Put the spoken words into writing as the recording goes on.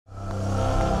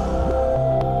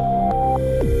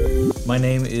My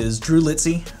name is Drew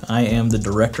Litzy. I am the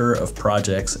Director of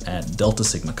Projects at Delta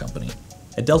Sigma Company.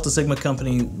 At Delta Sigma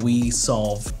Company, we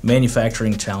solve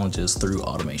manufacturing challenges through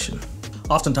automation.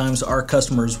 Oftentimes, our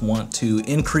customers want to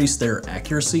increase their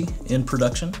accuracy in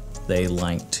production. They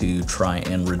like to try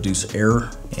and reduce error,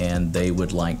 and they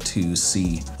would like to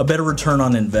see a better return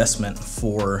on investment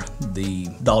for the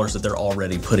dollars that they're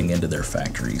already putting into their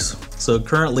factories. So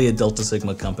currently at Delta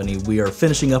Sigma Company, we are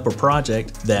finishing up a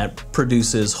project that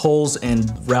produces holes and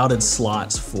routed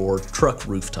slots for truck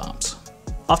rooftops.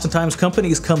 Oftentimes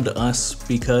companies come to us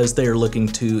because they are looking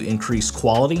to increase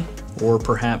quality, or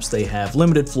perhaps they have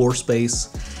limited floor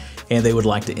space and they would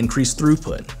like to increase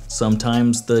throughput.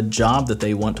 Sometimes the job that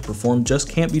they want to perform just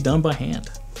can't be done by hand.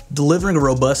 Delivering a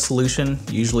robust solution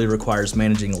usually requires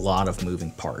managing a lot of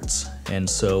moving parts. And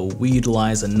so we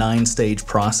utilize a 9-stage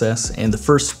process, and the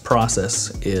first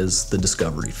process is the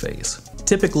discovery phase.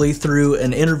 Typically through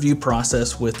an interview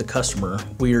process with the customer,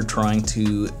 we are trying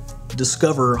to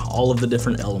discover all of the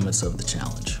different elements of the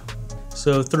challenge.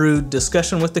 So through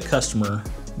discussion with the customer,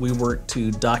 we work to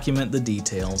document the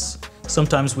details.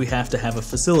 Sometimes we have to have a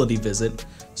facility visit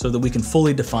so that we can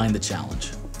fully define the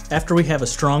challenge. After we have a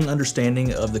strong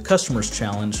understanding of the customer's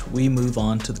challenge, we move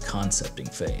on to the concepting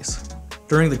phase.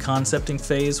 During the concepting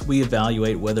phase, we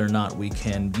evaluate whether or not we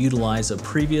can utilize a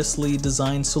previously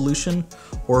designed solution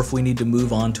or if we need to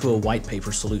move on to a white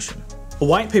paper solution. A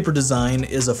white paper design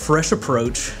is a fresh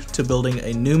approach to building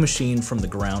a new machine from the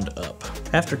ground up.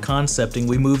 After concepting,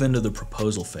 we move into the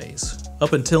proposal phase.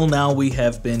 Up until now, we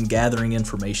have been gathering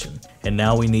information, and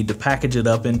now we need to package it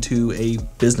up into a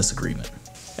business agreement.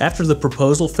 After the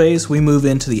proposal phase, we move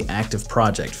into the active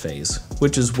project phase,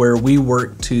 which is where we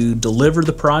work to deliver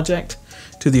the project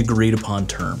to the agreed upon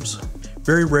terms.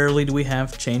 Very rarely do we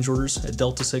have change orders at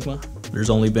Delta Sigma.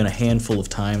 There's only been a handful of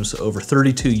times over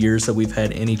 32 years that we've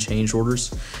had any change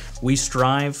orders. We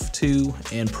strive to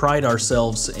and pride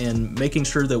ourselves in making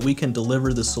sure that we can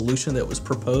deliver the solution that was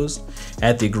proposed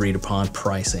at the agreed upon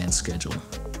price and schedule.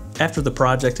 After the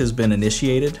project has been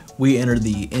initiated, we enter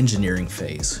the engineering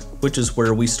phase, which is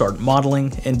where we start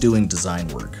modeling and doing design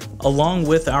work. Along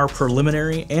with our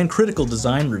preliminary and critical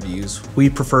design reviews, we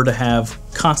prefer to have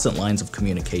constant lines of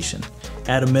communication.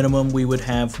 At a minimum, we would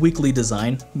have weekly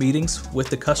design meetings with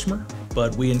the customer,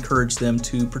 but we encourage them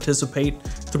to participate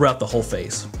throughout the whole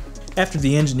phase. After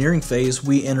the engineering phase,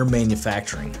 we enter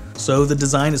manufacturing. So the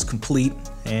design is complete,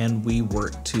 and we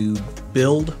work to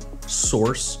build,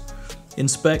 source,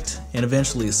 inspect, and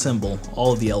eventually assemble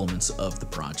all of the elements of the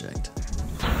project.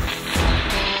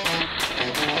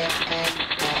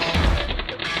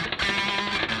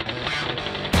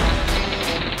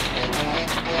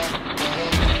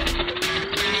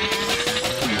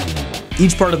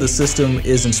 Each part of the system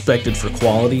is inspected for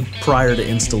quality prior to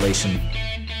installation.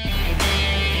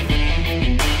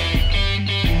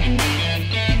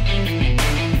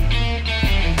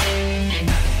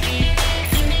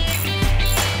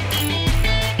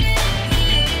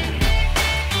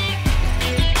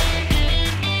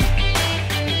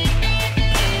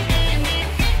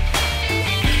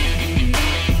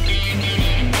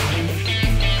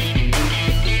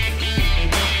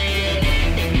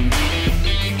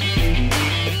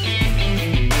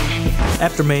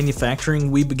 After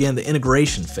manufacturing, we begin the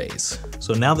integration phase.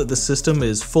 So now that the system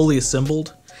is fully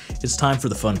assembled, it's time for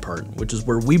the fun part, which is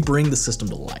where we bring the system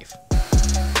to life.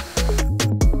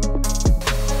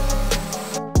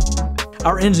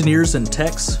 Our engineers and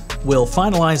techs will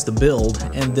finalize the build,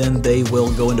 and then they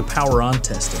will go into power-on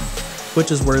testing,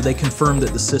 which is where they confirm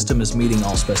that the system is meeting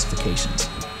all specifications.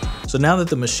 So now that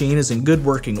the machine is in good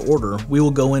working order, we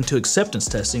will go into acceptance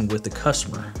testing with the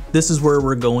customer. This is where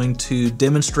we're going to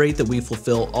demonstrate that we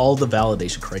fulfill all the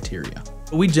validation criteria.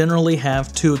 We generally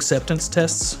have 2 acceptance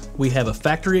tests. We have a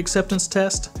factory acceptance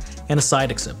test and a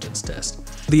site acceptance test.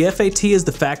 The FAT is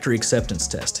the factory acceptance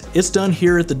test. It's done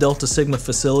here at the Delta Sigma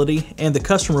facility, and the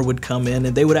customer would come in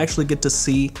and they would actually get to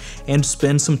see and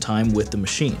spend some time with the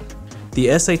machine.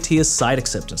 The SAT is site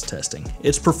acceptance testing.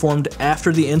 It's performed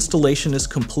after the installation is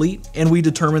complete and we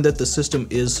determine that the system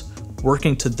is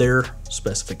working to their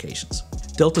specifications.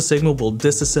 Delta Sigma will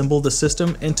disassemble the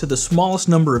system into the smallest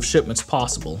number of shipments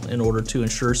possible in order to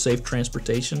ensure safe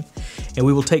transportation, and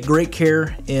we will take great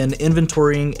care in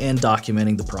inventorying and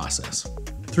documenting the process.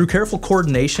 Through careful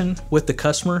coordination with the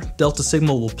customer, Delta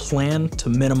Sigma will plan to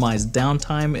minimize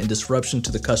downtime and disruption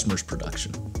to the customer's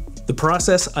production. The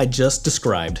process I just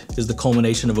described is the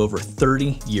culmination of over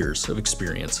 30 years of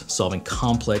experience solving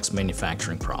complex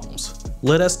manufacturing problems.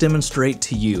 Let us demonstrate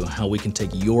to you how we can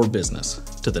take your business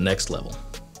to the next level.